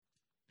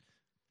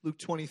Luke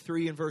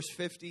 23 and verse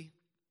 50.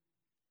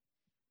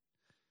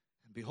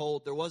 And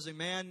behold, there was a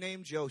man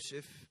named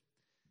Joseph,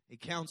 a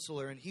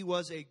counselor, and he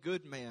was a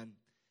good man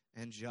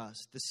and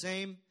just. The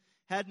same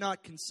had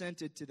not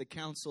consented to the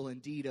counsel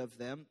and deed of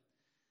them.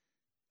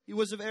 He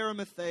was of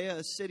Arimathea,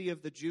 a city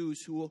of the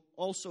Jews, who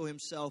also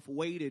himself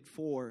waited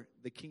for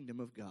the kingdom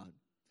of God.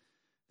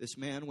 This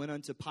man went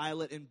unto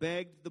Pilate and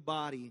begged the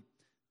body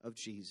of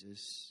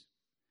Jesus.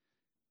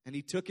 And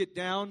he took it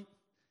down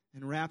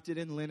and wrapped it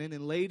in linen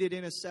and laid it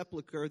in a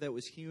sepulchre that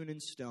was hewn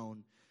in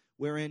stone,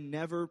 wherein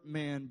never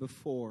man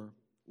before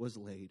was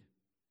laid.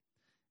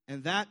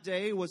 And that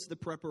day was the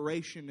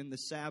preparation, and the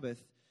Sabbath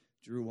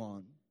drew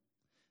on.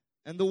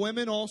 And the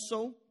women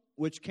also,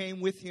 which came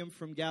with him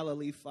from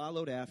Galilee,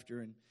 followed after,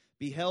 and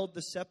beheld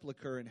the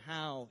sepulchre and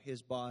how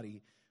his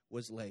body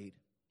was laid.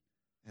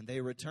 And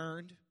they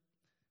returned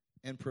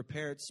and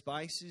prepared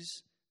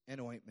spices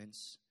and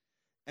ointments,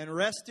 and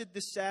rested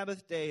the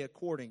Sabbath day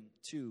according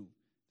to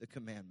the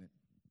commandment.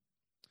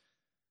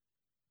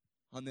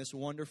 On this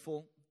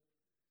wonderful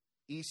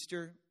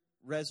Easter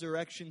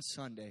Resurrection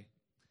Sunday,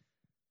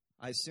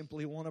 I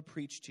simply want to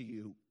preach to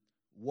you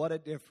what a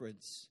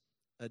difference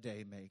a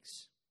day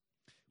makes.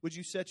 Would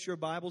you set your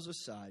Bibles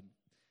aside,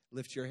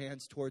 lift your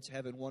hands towards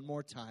heaven one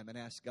more time, and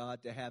ask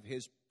God to have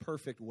His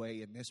perfect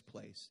way in this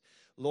place.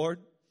 Lord,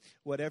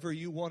 whatever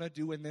you want to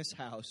do in this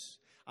house,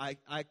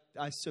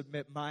 I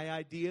submit my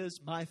ideas,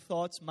 my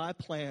thoughts, my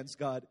plans,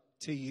 God,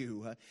 to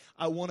you.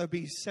 I want to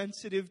be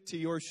sensitive to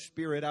your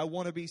Spirit. I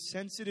want to be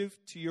sensitive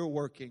to your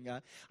working.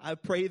 I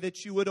pray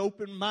that you would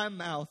open my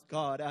mouth,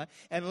 God,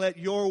 and let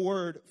your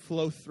word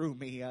flow through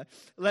me.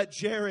 Let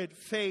Jared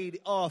fade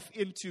off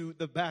into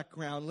the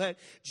background. Let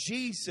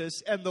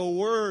Jesus and the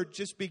word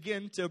just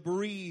begin to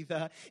breathe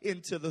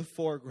into the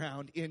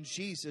foreground. In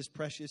Jesus'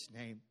 precious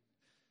name. Amen.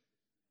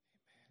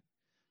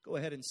 Go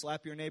ahead and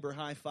slap your neighbor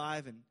high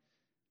five and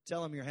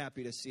tell him you're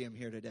happy to see him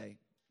here today.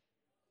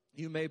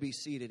 You may be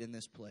seated in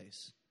this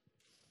place.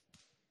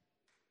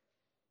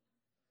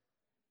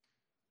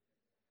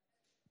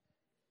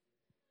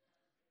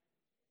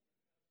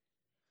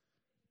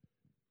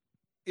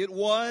 It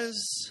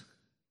was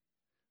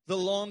the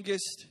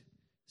longest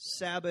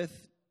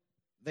Sabbath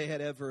they had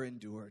ever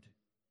endured.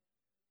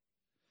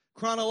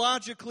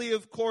 Chronologically,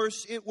 of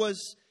course, it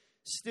was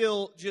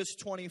still just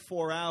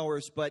 24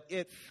 hours, but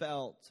it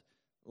felt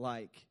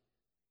like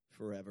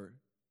forever.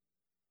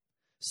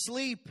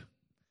 Sleep,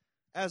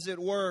 as it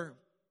were,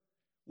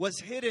 was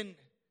hidden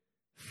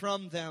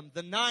from them.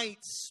 The night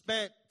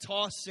spent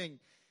tossing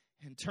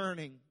and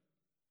turning.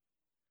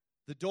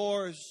 The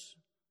doors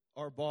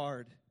are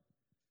barred.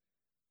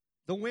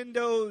 The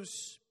windows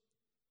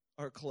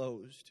are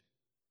closed.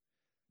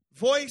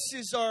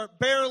 Voices are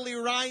barely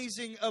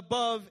rising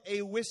above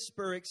a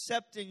whisper,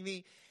 accepting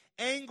the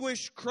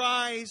anguished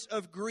cries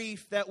of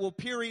grief that will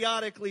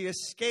periodically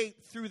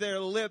escape through their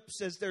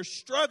lips as they're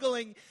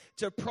struggling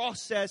to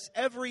process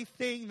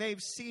everything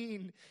they've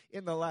seen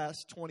in the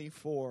last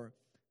 24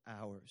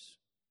 hours.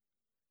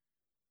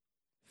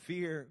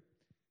 Fear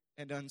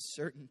and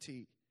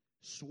uncertainty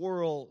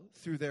swirl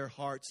through their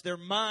hearts, their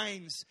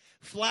minds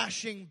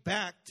flashing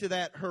back to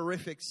that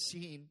horrific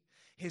scene.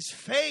 His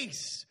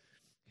face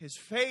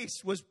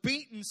was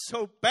beaten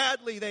so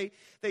badly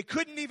they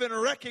couldn't even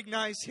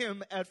recognize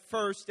him at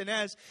first. And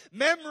as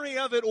memory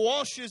of it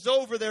washes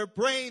over their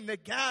brain, the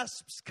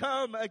gasps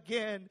come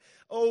again.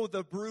 Oh,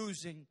 the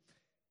bruising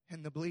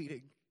and the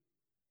bleeding.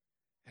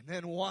 And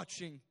then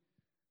watching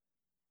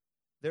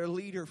their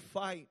leader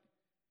fight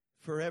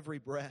for every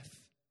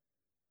breath.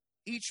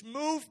 Each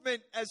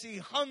movement as he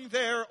hung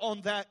there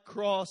on that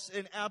cross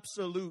in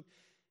absolute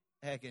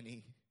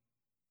agony.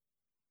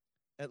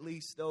 At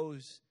least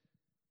those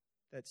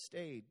that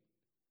stayed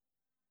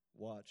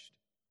watched.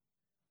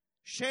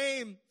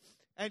 Shame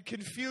and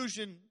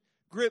confusion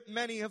gripped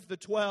many of the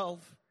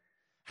 12.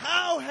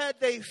 How had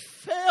they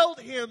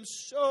failed him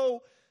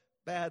so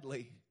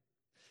badly?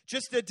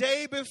 Just a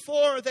day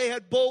before, they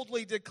had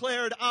boldly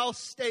declared, "I'll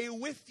stay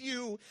with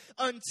you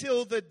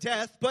until the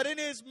death." But in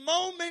his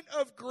moment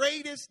of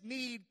greatest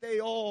need, they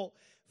all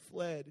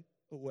fled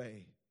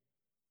away.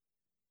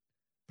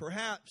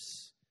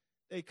 Perhaps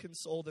they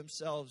console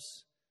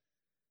themselves.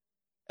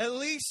 At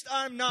least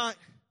I'm not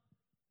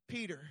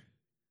Peter.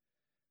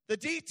 The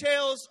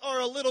details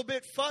are a little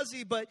bit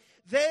fuzzy, but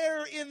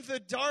there in the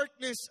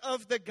darkness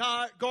of the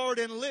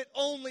garden, lit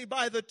only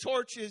by the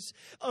torches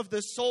of the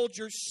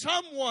soldiers,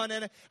 someone,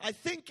 and I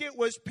think it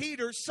was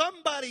Peter,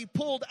 somebody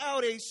pulled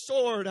out a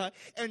sword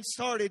and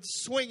started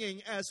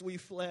swinging as we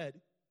fled.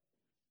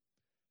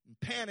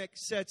 Panic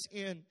sets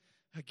in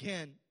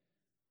again.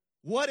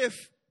 What if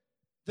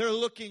they're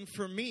looking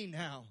for me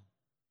now?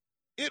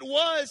 It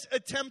was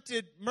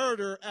attempted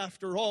murder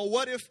after all.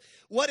 What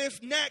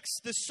if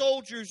next the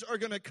soldiers are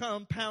going to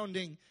come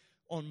pounding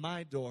on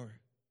my door?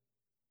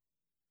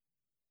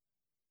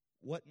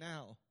 What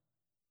now?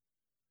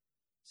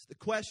 It's the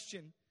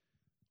question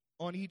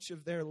on each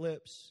of their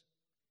lips.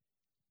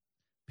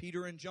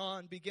 Peter and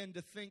John begin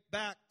to think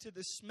back to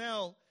the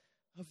smell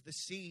of the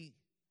sea.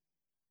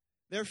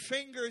 their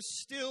fingers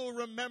still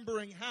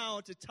remembering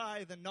how to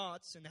tie the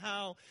knots and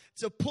how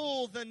to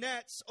pull the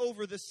nets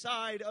over the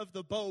side of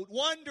the boat,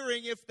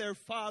 wondering if their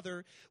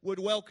father would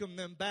welcome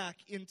them back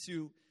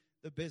into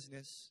the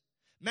business.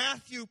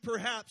 Matthew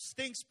perhaps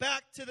thinks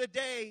back to the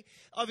day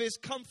of his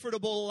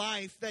comfortable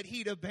life that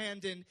he'd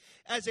abandoned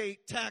as a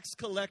tax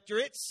collector.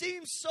 It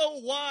seems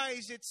so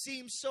wise, it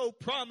seems so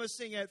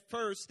promising at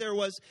first. There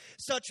was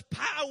such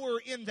power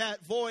in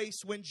that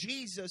voice when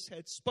Jesus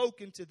had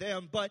spoken to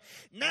them. But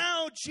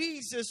now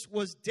Jesus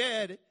was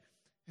dead,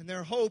 and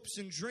their hopes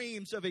and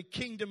dreams of a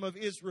kingdom of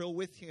Israel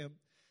with him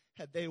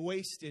had they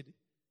wasted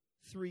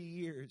 3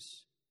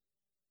 years.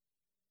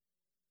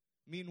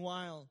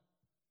 Meanwhile,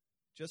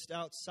 just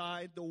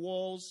outside the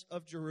walls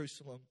of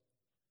Jerusalem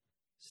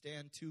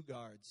stand 2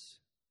 guards.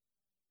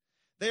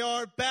 They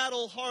are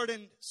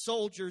battle-hardened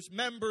soldiers,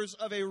 members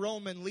of a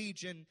Roman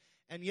legion,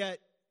 and yet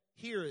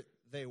here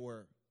they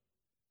were.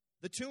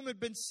 The tomb had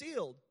been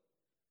sealed.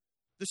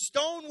 The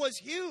stone was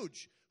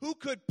huge. Who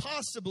could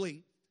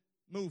possibly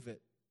move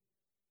it?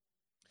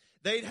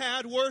 They'd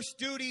had worse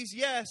duties,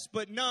 yes,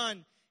 but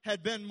none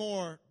had been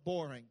more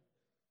boring.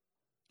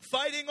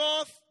 Fighting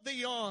off the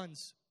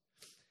yawns,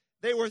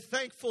 they were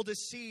thankful to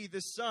see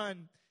the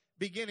sun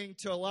beginning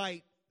to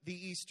light the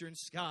eastern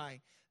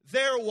sky.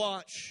 Their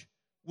watch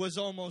was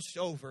almost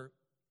over.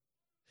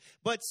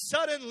 But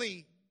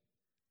suddenly,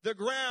 the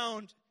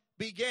ground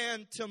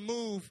began to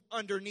move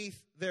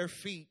underneath their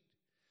feet.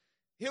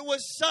 It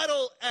was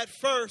subtle at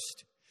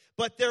first,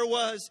 but there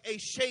was a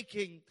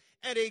shaking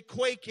and a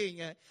quaking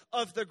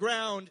of the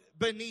ground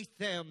beneath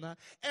them.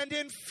 And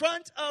in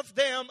front of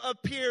them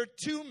appeared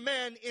 2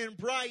 men in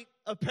bright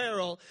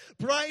apparel,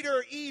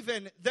 brighter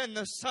even than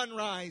the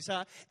sunrise.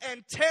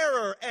 And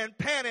terror and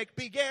panic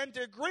began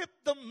to grip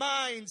the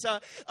minds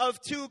of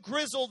 2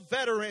 grizzled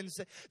veterans,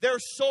 their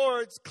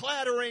swords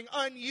clattering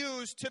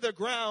unused to the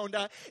ground,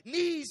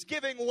 knees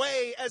giving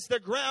way as the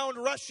ground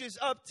rushes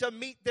up to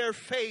meet their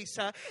face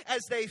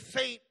as they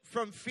faint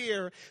from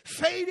fear.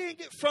 Fading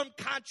from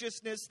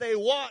consciousness, they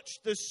watched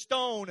the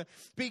stone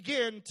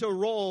begin to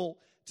roll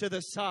to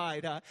the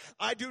side.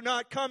 I do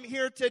not come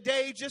here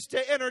today just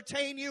to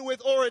entertain you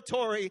with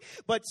oratory,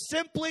 but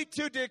simply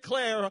to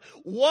declare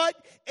what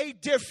a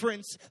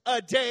difference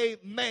a day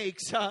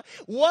makes.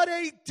 What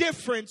a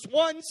difference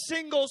one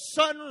single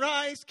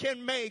sunrise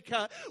can make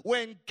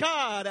when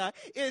God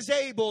is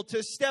able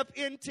to step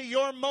into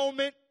your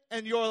moment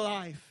and your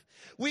life.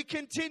 We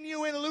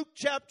continue in Luke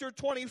chapter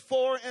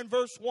 24 and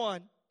verse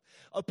 1.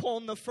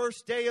 Upon the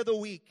first day of the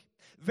week,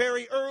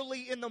 very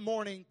early in the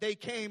morning, they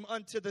came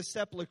unto the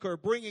sepulchre,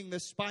 bringing the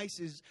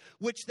spices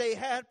which they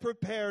had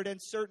prepared,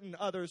 and certain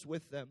others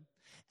with them.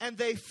 And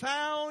they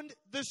found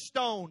the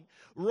stone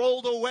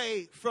rolled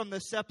away from the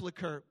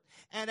sepulchre.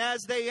 And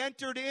as they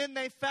entered in,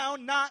 they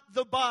found not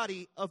the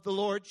body of the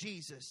Lord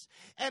Jesus.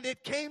 And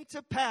it came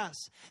to pass,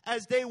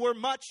 as they were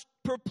much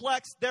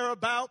perplexed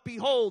thereabout,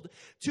 behold,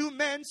 2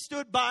 men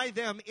stood by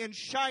them in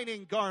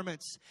shining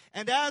garments.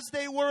 And as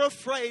they were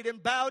afraid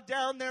and bowed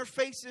down their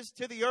faces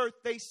to the earth,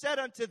 they said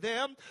unto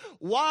them,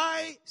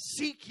 Why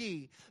seek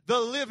ye the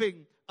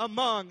living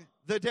among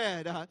the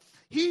dead?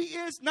 He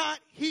is not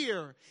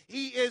here.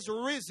 He is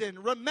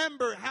risen.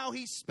 Remember how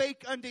he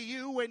spake unto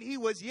you when he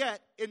was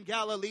yet in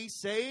Galilee,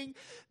 saying,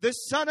 The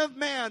Son of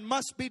Man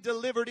must be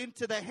delivered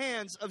into the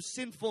hands of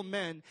sinful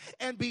men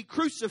and be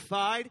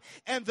crucified,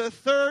 and the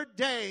 3rd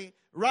day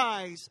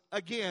rise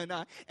again.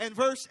 And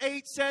verse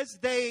 8 says,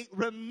 they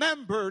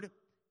remembered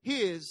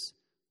his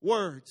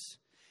words.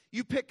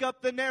 You pick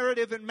up the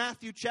narrative in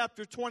Matthew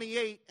chapter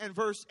 28 and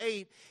verse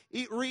 8.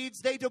 It reads,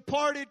 They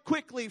departed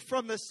quickly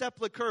from the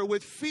sepulchre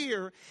with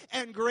fear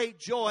and great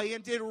joy,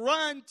 and did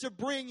run to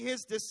bring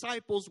his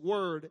disciples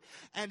word.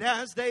 And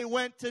as they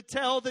went to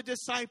tell the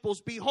disciples,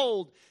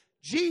 behold,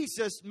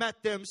 Jesus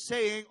met them,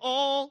 saying,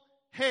 All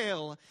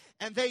hail.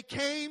 And they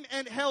came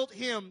and held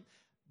him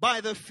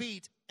by the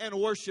feet and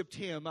worshiped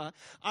him.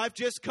 I've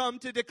just come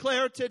to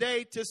declare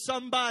today to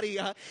somebody,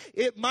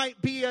 it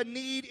might be a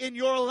need in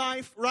your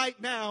life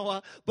right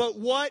now, but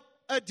what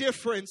a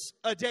difference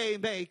a day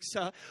makes.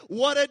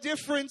 What a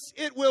difference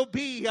it will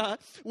be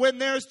when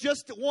there's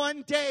just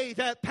one day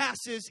that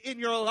passes in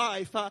your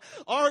life.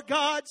 Our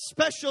God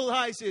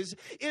specializes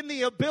in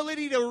the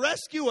ability to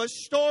rescue a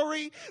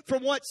story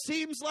from what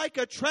seems like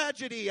a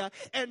tragedy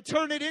and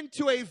turn it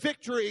into a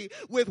victory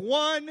with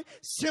one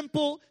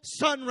simple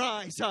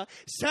sunrise.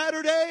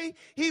 Saturday,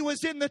 he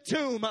was in the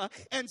tomb,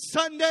 and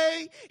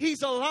Sunday,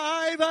 he's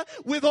alive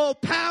with all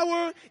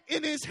power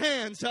in his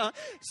hands.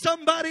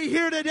 Somebody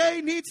here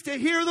today needs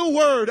to hear the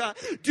word.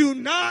 Do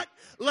not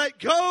let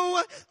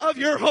go of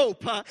your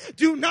hope.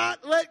 Do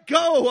not let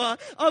go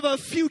of a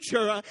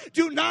future.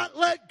 Do not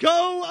let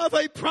go of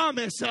a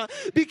promise,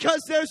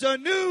 because there's a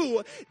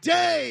new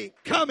day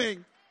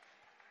coming.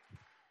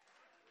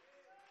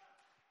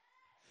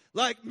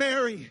 Like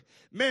Mary,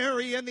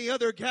 Mary and the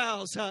other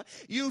gals.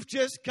 You've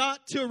just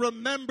got to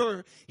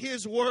remember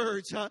His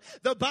words.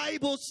 The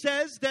Bible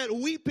says that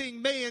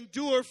weeping may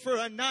endure for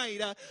a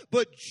night,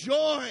 but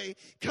joy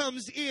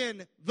comes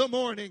in the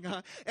morning.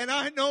 And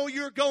I know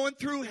you're going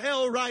through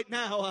hell right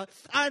now.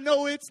 I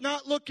know it's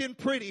not looking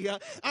pretty.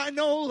 I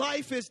know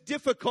life is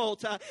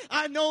difficult.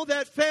 I know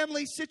that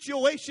family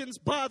situation's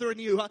bothering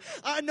you.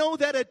 I know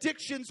that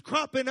addiction's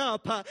cropping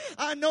up.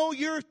 I know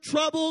you're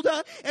troubled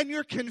and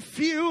you're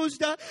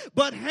confused,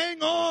 but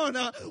hang on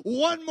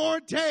one more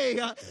day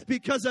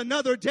because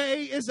another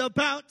day is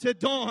about to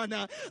dawn.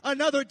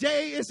 Another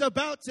day is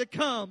about to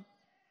come.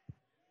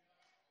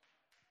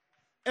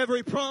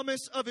 Every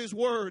promise of His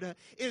word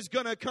is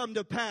going to come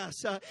to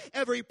pass.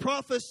 Every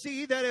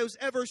prophecy that has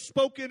ever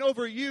spoken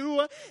over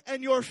you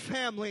and your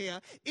family,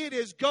 it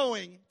is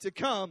going to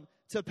come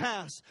to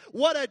pass.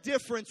 What a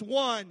difference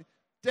one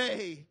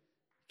day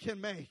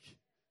can make.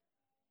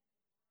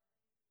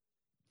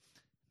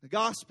 The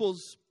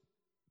Gospels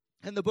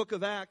and the book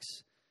of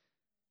Acts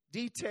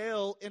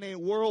detail in a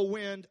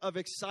whirlwind of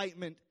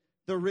excitement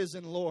the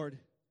risen Lord.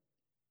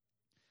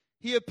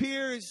 He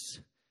appears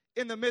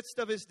in the midst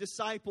of His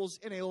disciples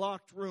in a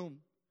locked room.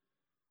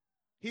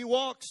 He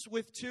walks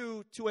with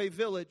two to a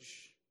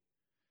village.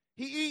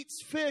 He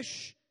eats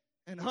fish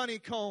and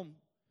honeycomb.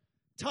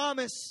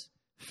 Thomas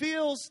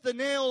feels the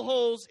nail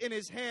holes in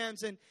his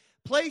hands and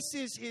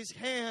places his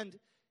hand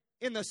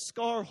in the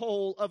scar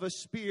hole of a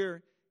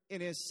spear in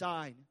his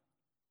side.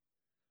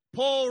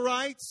 Paul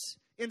writes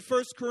in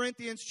 1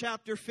 Corinthians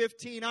chapter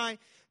 15, I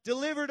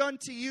delivered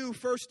unto you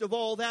first of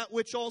all that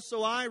which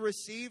also I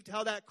received,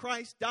 how that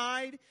Christ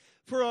died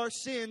for our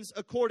sins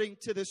according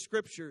to the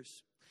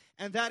Scriptures,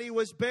 and that He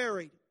was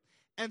buried,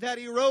 and that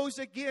He rose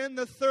again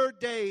the third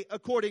day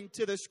according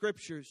to the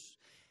Scriptures,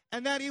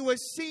 and that He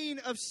was seen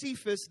of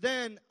Cephas,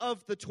 then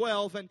of the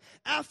 12, and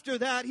after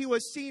that He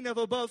was seen of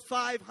above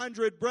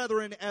 500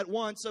 brethren at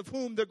once, of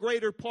whom the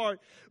greater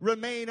part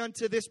remain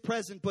unto this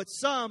present, but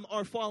some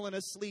are fallen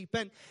asleep.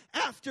 And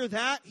after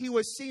that He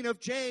was seen of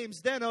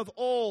James, then of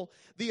all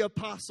the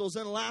apostles,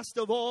 and last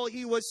of all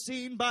He was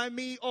seen by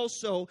me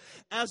also,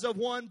 as of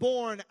one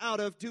born out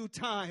of due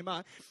time.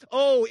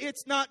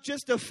 It's not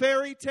just a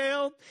fairy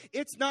tale.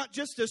 It's not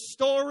just a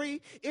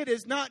story. It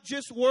is not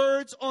just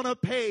words on a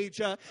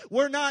page.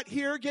 We're not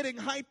here getting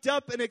hyped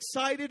up and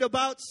excited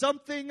about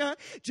something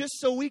just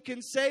so we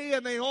can say,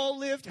 and they all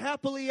lived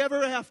happily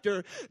ever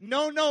after.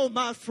 No,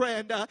 my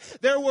friend.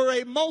 There were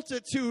a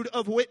multitude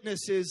of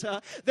witnesses.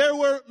 There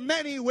were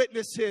many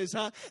witnesses.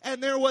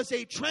 And there was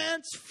a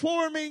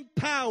transforming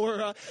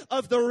power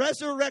of the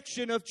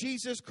resurrection of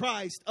Jesus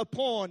Christ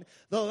upon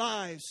the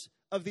lives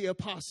of the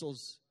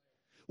apostles.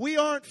 We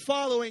aren't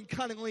following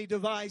cunningly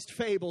devised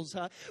fables.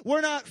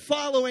 We're not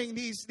following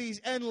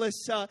these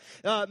endless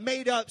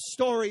made-up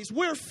stories.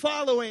 We're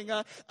following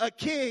a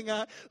king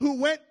who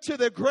went to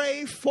the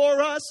grave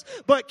for us,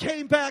 but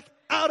came back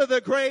out of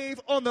the grave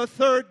on the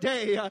third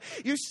day.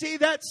 You see,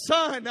 that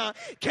sun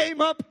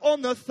came up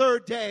on the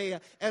third day,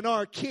 and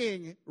our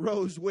king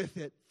rose with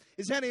it.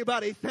 Is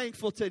anybody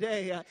thankful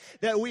today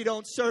that we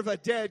don't serve a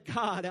dead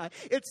God?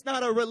 It's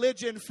not a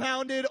religion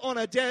founded on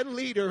a dead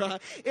leader.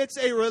 It's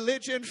a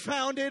religion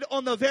founded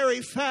on the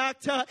very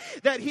fact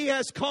that He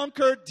has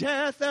conquered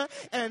death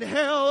and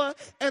hell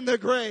and the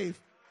grave.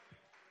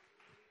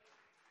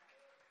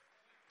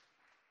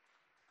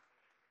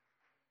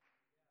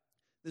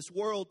 This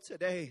world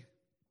today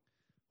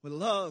would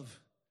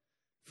love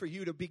for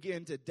you to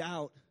begin to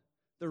doubt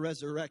the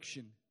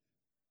resurrection.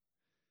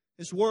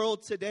 This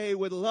world today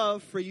would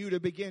love for you to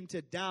begin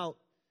to doubt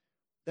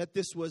that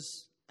this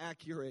was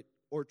accurate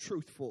or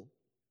truthful.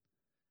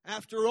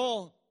 After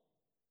all,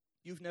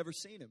 you've never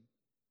seen Him.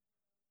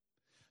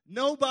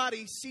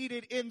 Nobody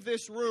seated in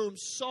this room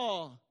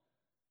saw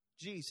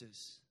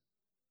Jesus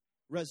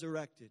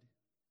resurrected.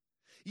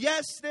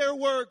 Yes, there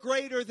were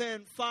greater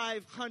than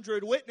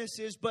 500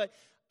 witnesses, but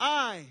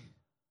I've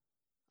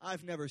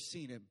never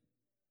seen Him.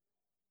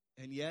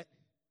 And yet,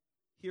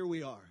 here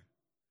we are.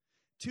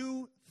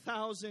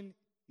 2,000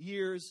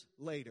 years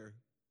later,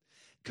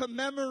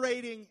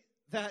 commemorating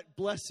that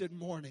blessed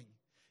morning,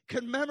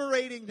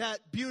 commemorating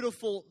that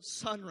beautiful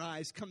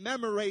sunrise,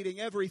 commemorating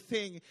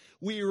everything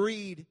we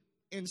read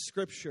in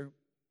Scripture.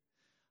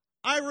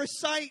 I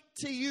recite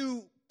to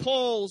you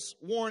Paul's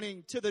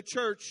warning to the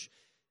church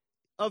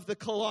of the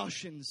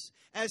Colossians,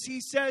 as he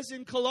says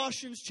in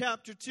Colossians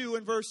chapter 2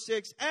 and verse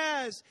 6,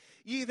 as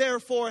ye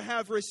therefore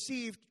have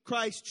received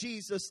Christ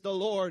Jesus the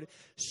Lord,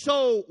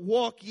 so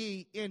walk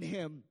ye in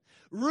Him,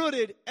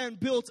 rooted and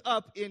built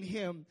up in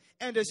Him,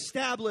 and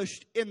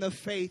established in the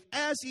faith,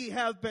 as ye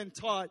have been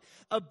taught,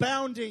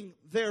 abounding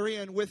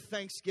therein with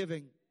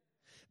thanksgiving.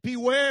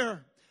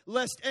 Beware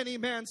lest any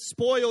man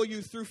spoil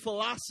you through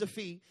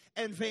philosophy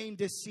and vain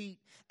deceit,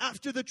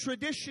 after the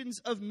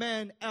traditions of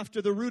men,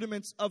 after the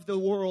rudiments of the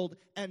world,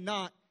 and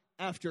not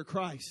after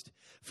Christ.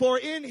 For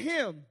in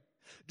Him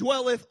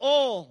dwelleth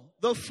all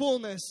the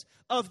fullness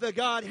of the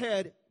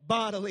Godhead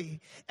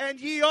bodily, and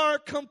ye are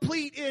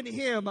complete in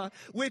him,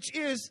 which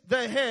is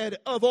the head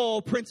of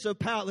all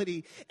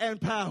principality and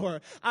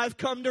power. I've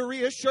come to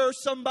reassure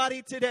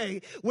somebody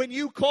today, when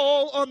you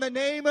call on the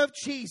name of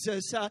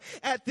Jesus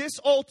at this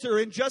altar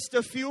in just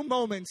a few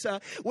moments,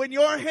 when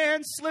your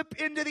hands slip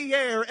into the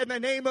air and the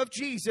name of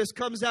Jesus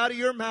comes out of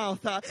your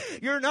mouth,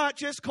 you're not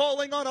just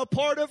calling on a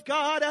part of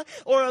God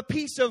or a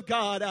piece of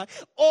God.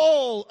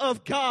 All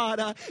of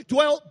God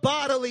dwelt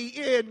bodily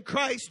in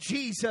Christ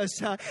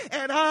Jesus,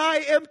 and I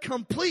am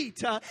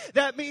complete.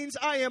 That means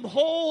I am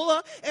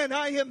whole and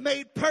I am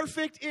made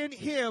perfect in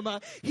him.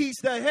 He's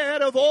the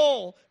head of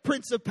all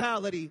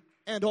principality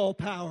and all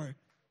power.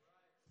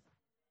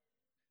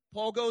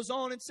 Paul goes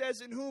on and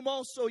says, in whom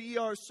also ye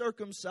are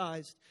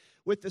circumcised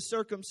with the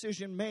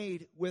circumcision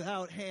made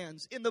without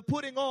hands, in the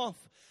putting off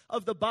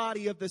of the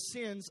body of the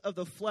sins of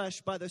the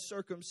flesh by the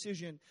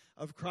circumcision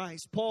of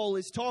Christ. Paul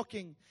is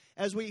talking,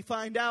 as we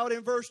find out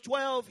in verse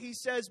 12, he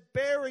says,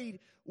 buried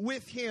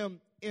with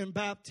him in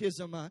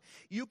baptism.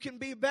 You can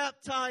be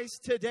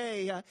baptized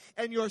today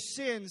and your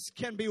sins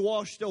can be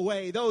washed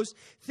away. Those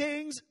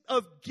things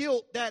of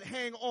guilt that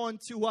hang on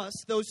to us,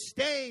 those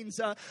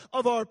stains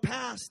of our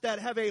past that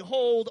have a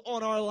hold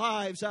on our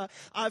lives.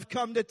 I've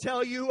come to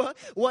tell you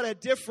what a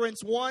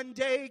difference one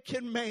day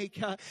can make,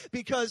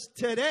 because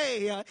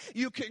today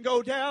you can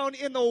go down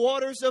in the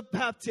waters of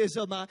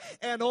baptism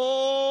and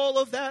all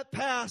of that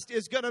past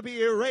is going to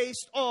be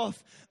erased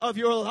off of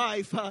your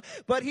life.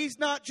 But he's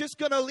not just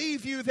going to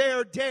leave you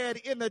there dead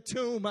in the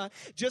tomb,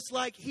 just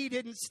like he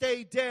didn't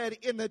stay dead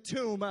in the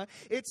tomb.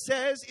 It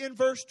says in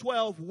verse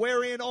 12,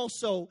 wherein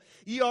also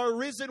ye are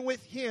risen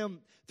with him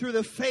through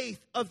the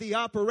faith of the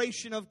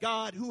operation of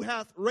God, who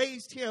hath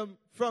raised him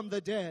from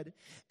the dead.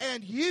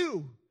 And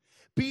you,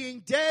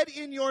 being dead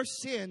in your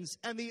sins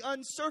and the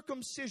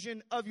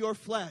uncircumcision of your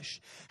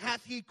flesh,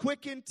 hath he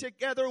quickened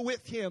together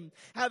with him,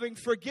 having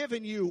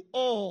forgiven you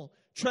all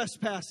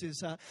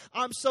trespasses.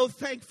 I'm so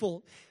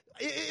thankful.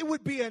 It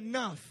would be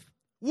enough.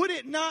 Would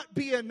it not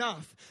be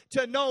enough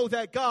to know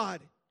that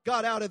God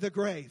got out of the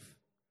grave?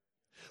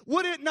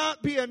 Would it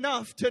not be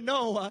enough to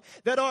know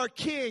that our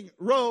King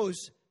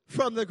rose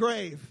from the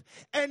grave?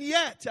 And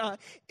yet,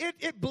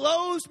 it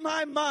blows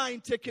my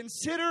mind to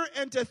consider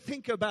and to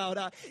think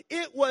about.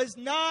 It was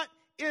not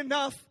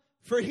enough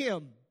for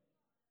him.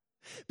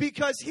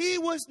 Because he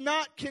was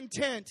not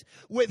content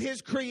with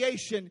his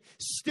creation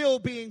still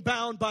being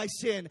bound by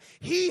sin.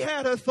 He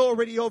had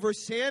authority over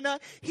sin.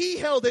 He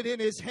held it in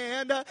his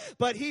hand.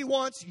 But he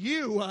wants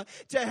you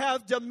to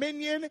have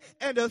dominion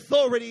and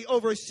authority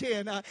over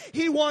sin.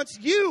 He wants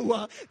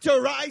you to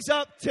rise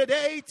up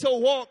today to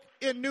walk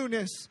in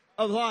newness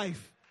of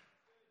life.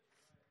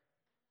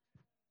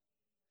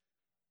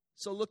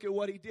 So look at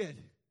what he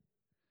did.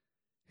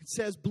 It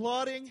says,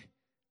 blotting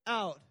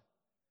out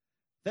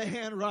the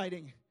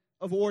handwriting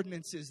of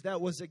ordinances that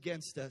was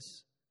against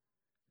us.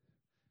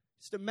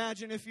 Just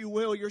imagine, if you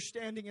will, you're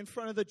standing in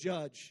front of the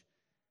judge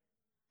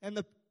and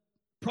the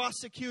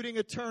prosecuting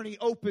attorney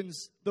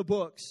opens the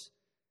books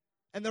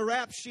and the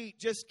rap sheet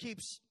just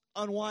keeps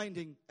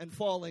unwinding and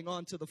falling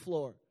onto the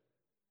floor.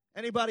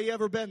 Anybody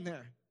ever been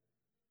there?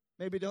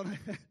 Maybe don't.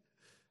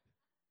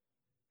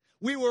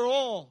 We were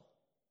all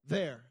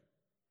there.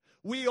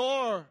 We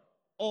are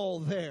all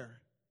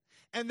there.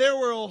 And there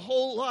were a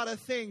whole lot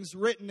of things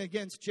written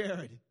against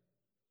Jared.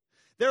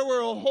 There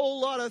were a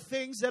whole lot of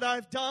things that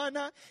I've done,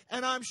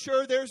 and I'm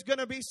sure there's going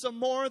to be some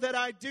more that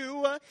I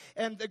do,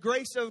 and the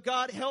grace of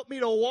God help me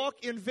to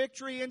walk in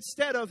victory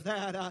instead of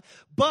that.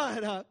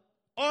 But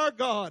our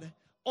God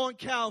on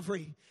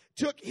Calvary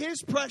took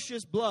his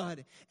precious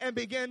blood and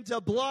began to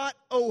blot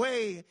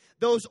away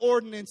those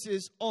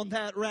ordinances on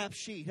that rap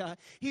sheet.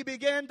 He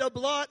began to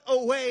blot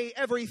away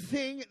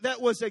everything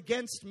that was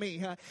against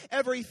me,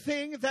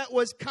 everything that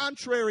was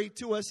contrary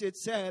to us, it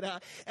said.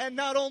 And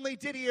not only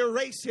did he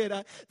erase it,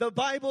 the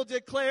Bible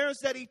declares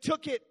that he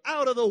took it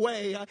out of the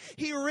way.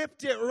 He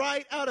ripped it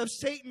right out of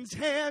Satan's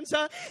hands,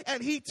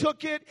 and he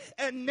took it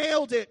and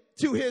nailed it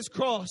to his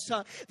cross.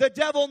 The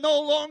devil no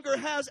longer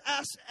has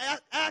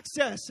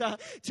access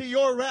to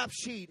your rap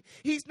sheet.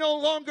 He's no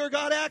longer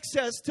got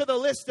access to the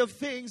list of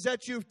things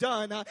that you've done,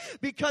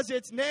 because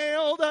it's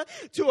nailed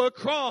to a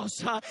cross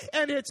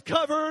and it's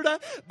covered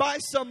by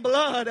some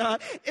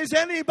blood. Is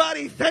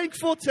anybody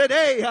thankful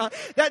today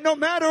that no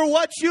matter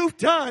what you've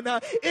done,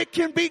 it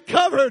can be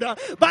covered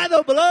by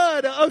the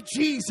blood of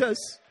Jesus?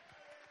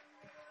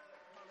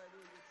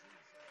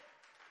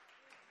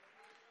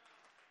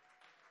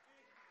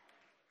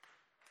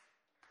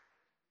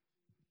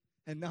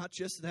 And not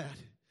just that.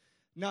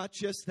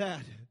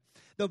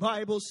 The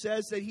Bible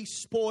says that he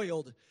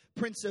spoiled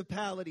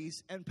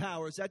principalities and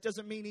powers. That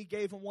doesn't mean he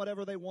gave them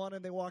whatever they wanted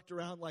and they walked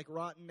around like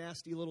rotten,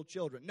 nasty little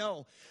children.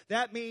 No,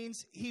 that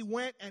means he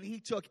went and he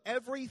took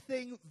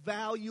everything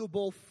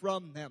valuable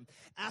from them.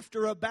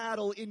 After a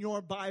battle in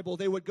your Bible,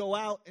 they would go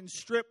out and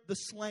strip the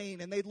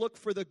slain, and they'd look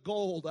for the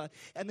gold,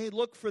 and they'd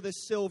look for the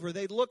silver.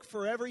 They'd look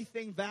for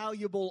everything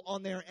valuable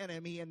on their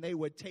enemy, and they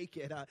would take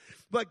it.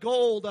 But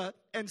gold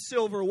and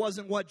silver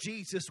wasn't what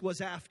Jesus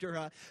was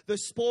after. The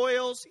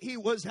spoils he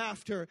was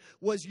after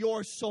was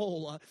your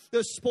soul.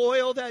 The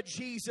spoil that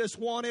Jesus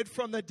wanted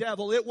from the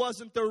devil, it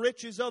wasn't the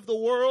riches of the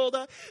world,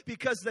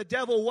 because the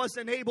devil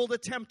wasn't able to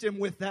tempt him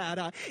with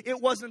that.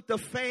 It wasn't the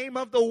fame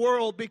of the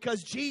world,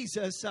 because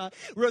Jesus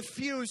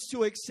refused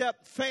to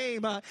accept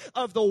fame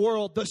of the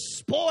world. The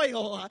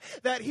spoil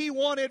that he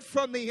wanted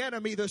from the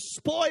enemy, the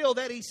spoil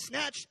that he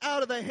snatched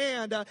out of the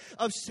hand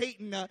of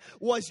Satan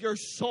was your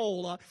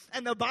soul.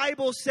 And the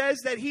Bible says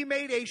that he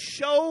made a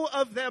show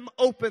of them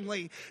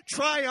openly,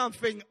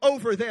 triumphing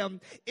over them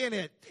in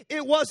it.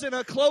 It wasn't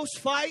a close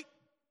fight.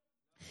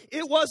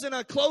 It wasn't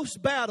a close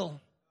battle.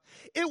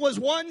 It was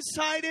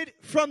one-sided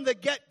from the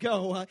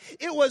get-go.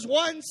 It was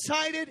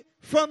one-sided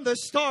from the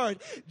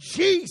start.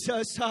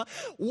 Jesus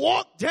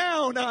walked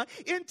down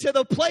into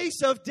the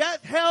place of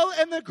death, hell,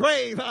 and the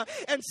grave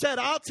and said,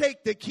 I'll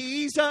take the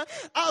keys.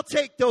 I'll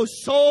take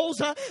those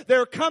souls.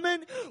 They're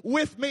coming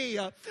with me.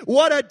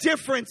 What a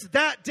difference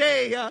that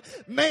day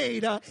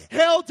made.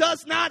 Hell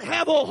does not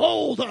have a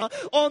hold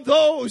on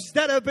those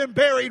that have been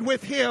buried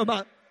with him.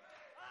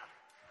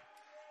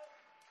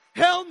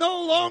 Hell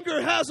no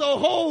longer has a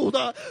hold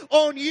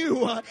on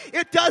you.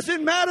 It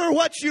doesn't matter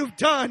what you've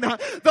done.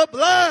 The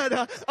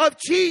blood of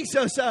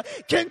Jesus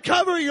can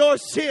cover your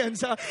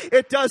sins.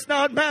 It does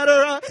not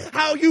matter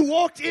how you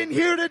walked in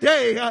here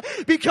today,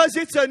 because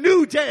it's a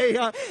new day.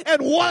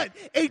 And what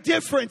a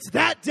difference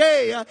that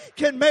day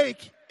can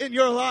make in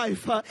your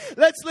life.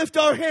 Let's lift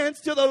our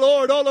hands to the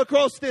Lord all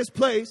across this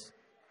place.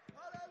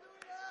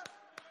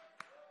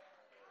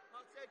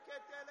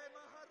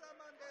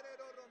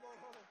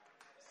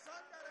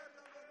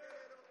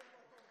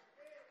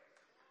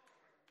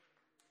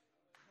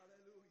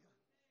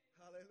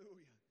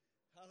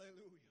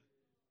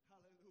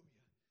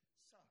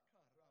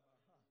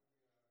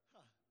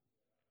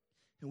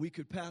 And we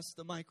could pass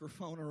the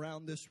microphone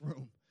around this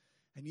room,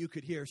 and you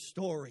could hear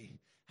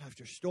story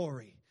after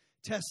story,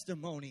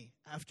 testimony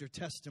after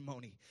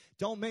testimony.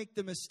 Don't make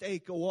the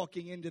mistake of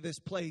walking into this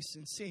place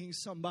and seeing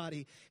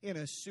somebody in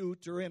a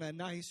suit or in a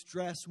nice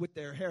dress with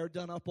their hair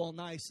done up all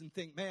nice and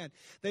think, man,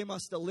 they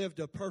must have lived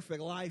a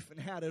perfect life and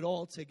had it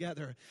all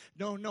together.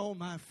 No,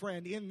 my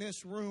friend. In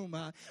this room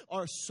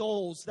are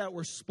souls that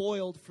were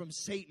spoiled from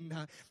Satan.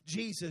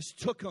 Jesus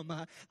took them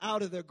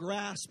out of the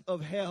grasp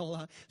of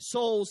hell.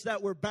 Souls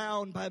that were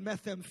bound by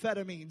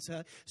methamphetamines.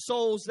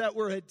 Souls that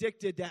were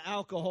addicted to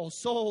alcohol.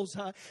 Souls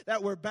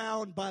that were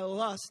bound by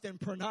lust and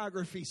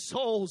pornography.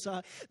 Souls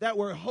that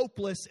were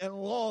hopeless and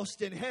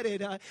lost and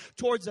headed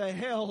towards a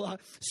hell.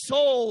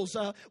 Souls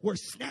were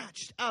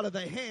snatched out of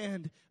the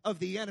hand of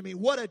the enemy.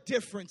 What a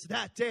difference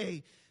that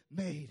day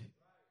made.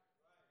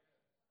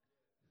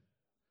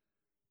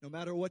 No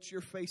matter what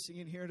you're facing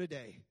in here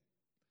today,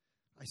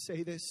 I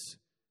say this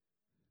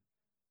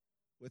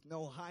with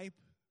no hype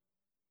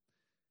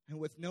and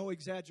with no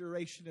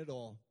exaggeration at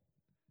all.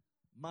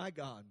 My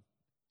God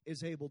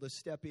is able to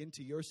step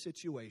into your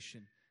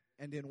situation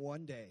and in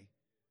one day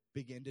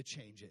begin to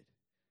change it.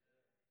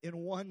 In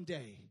one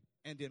day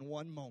and in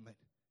one moment,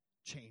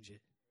 change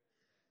it.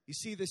 You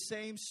see, the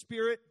same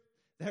Spirit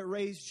that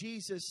raised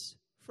Jesus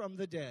from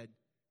the dead,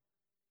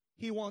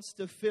 He wants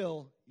to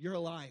fill your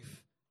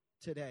life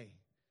today.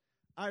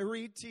 I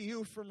read to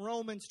you from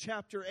Romans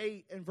chapter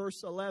 8 and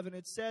verse 11.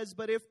 It says,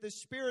 but if the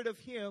Spirit of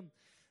Him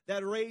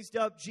that raised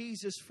up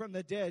Jesus from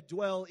the dead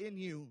dwell in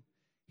you,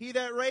 He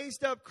that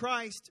raised up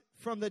Christ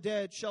from the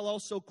dead shall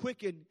also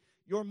quicken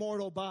your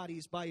mortal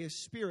bodies by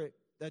His Spirit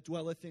that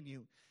dwelleth in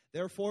you.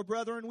 Therefore,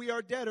 brethren, we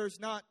are debtors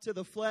not to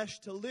the flesh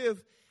to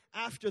live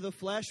after the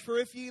flesh. For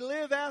if ye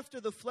live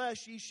after the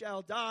flesh, ye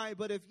shall die.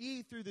 But if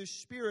ye through the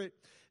Spirit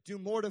do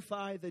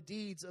mortify the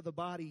deeds of the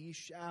body, ye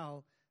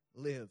shall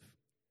live.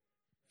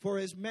 For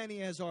as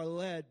many as are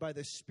led by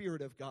the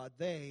Spirit of God,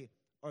 they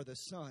are the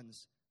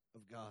sons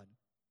of God.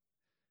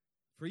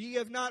 For ye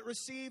have not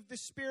received the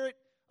spirit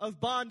of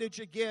bondage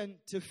again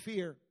to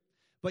fear,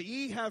 but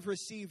ye have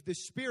received the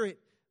Spirit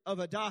of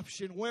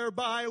adoption,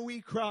 whereby we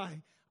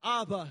cry,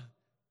 Abba,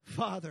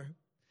 Father.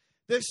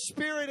 The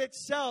Spirit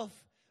itself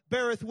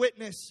beareth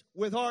witness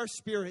with our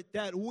spirit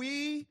that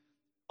we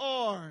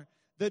are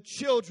the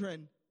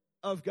children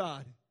of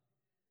God.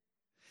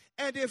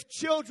 And if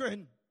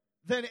children,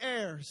 then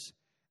heirs,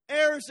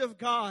 heirs of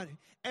God,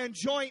 and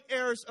joint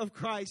heirs of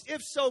Christ,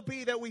 if so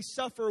be that we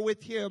suffer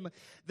with Him,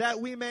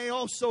 that we may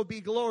also be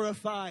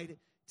glorified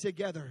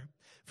together.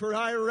 For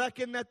I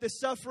reckon that the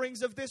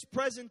sufferings of this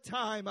present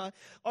time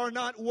are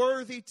not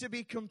worthy to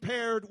be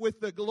compared with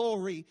the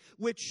glory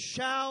which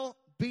shall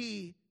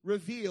be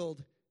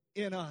revealed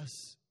in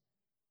us.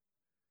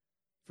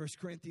 1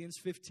 Corinthians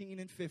 15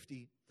 and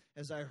 50,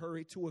 as I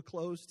hurry to a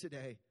close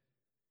today.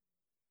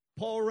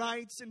 Paul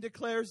writes and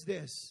declares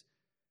this,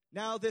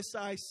 "Now this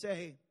I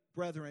say,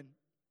 brethren,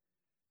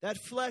 that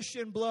flesh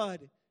and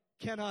blood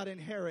cannot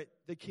inherit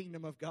the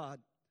kingdom of God,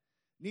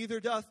 neither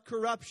doth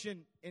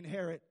corruption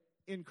inherit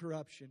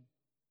incorruption."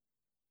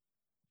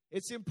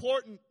 It's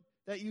important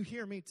that you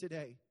hear me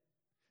today.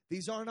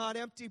 These are not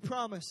empty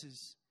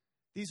promises.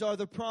 These are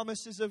the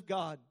promises of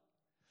God.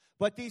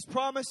 But these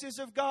promises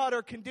of God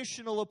are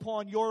conditional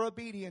upon your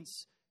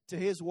obedience to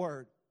His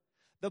word.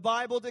 The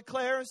Bible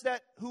declares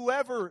that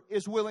whoever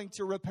is willing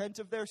to repent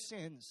of their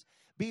sins,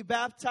 be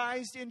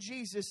baptized in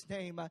Jesus'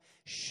 name,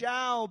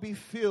 shall be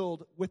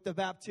filled with the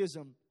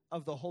baptism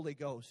of the Holy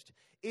Ghost.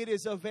 It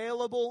is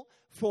available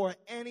for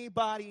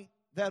anybody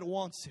that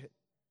wants it.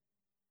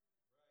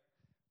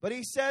 But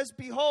He says,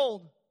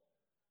 "Behold,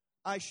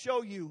 I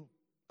show you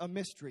a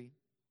mystery."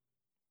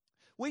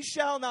 We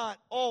shall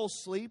not all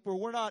sleep, or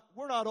we're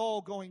not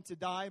all going to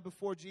die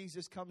before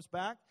Jesus comes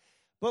back,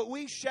 but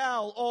we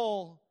shall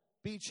all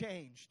be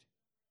changed.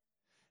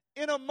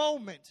 In a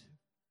moment,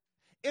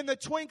 in the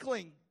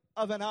twinkling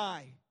of an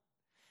eye,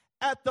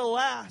 at the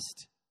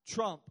last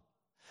trump.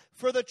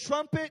 For the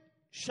trumpet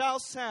shall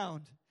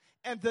sound,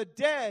 and the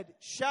dead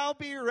shall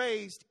be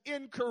raised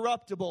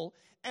incorruptible,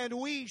 and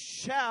we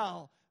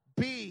shall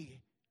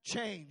be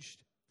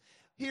changed.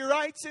 He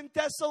writes in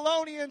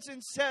Thessalonians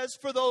and says,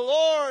 "For the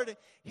Lord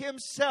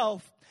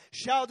Himself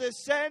shall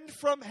descend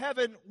from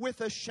heaven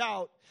with a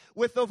shout,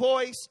 with the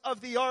voice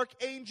of the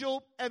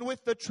archangel, and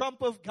with the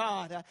trump of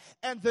God.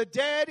 And the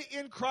dead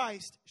in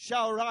Christ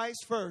shall rise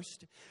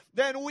first.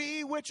 Then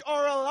we which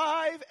are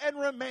alive and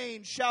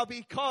remain shall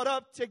be caught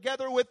up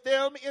together with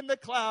them in the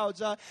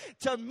clouds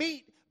to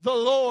meet the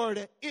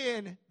Lord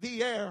in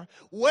the air.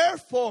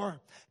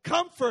 Wherefore,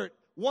 comfort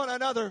one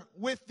another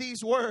with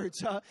these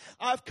words."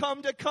 I've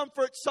come to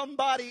comfort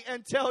somebody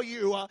and tell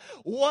you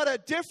what a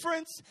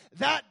difference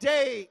that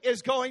day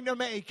is going to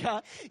make.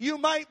 You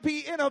might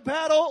be in a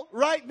battle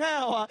right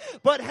now,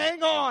 but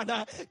hang on,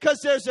 because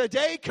there's a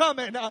day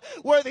coming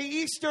where the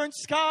eastern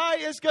sky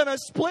is going to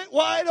split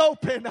wide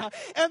open,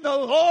 and the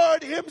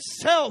Lord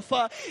Himself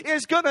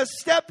is going to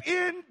step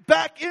in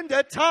back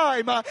into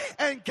time,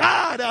 and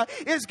God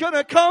is going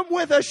to come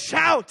with a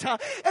shout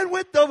and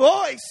with the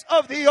voice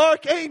of the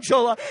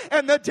archangel,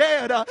 and the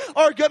dead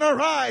are going to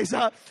rise.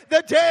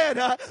 The dead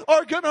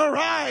are going to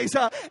rise.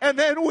 And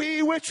then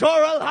we which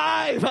are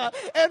alive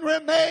and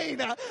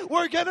remain,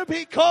 we're going to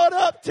be caught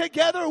up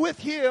together with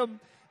Him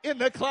in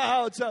the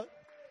clouds.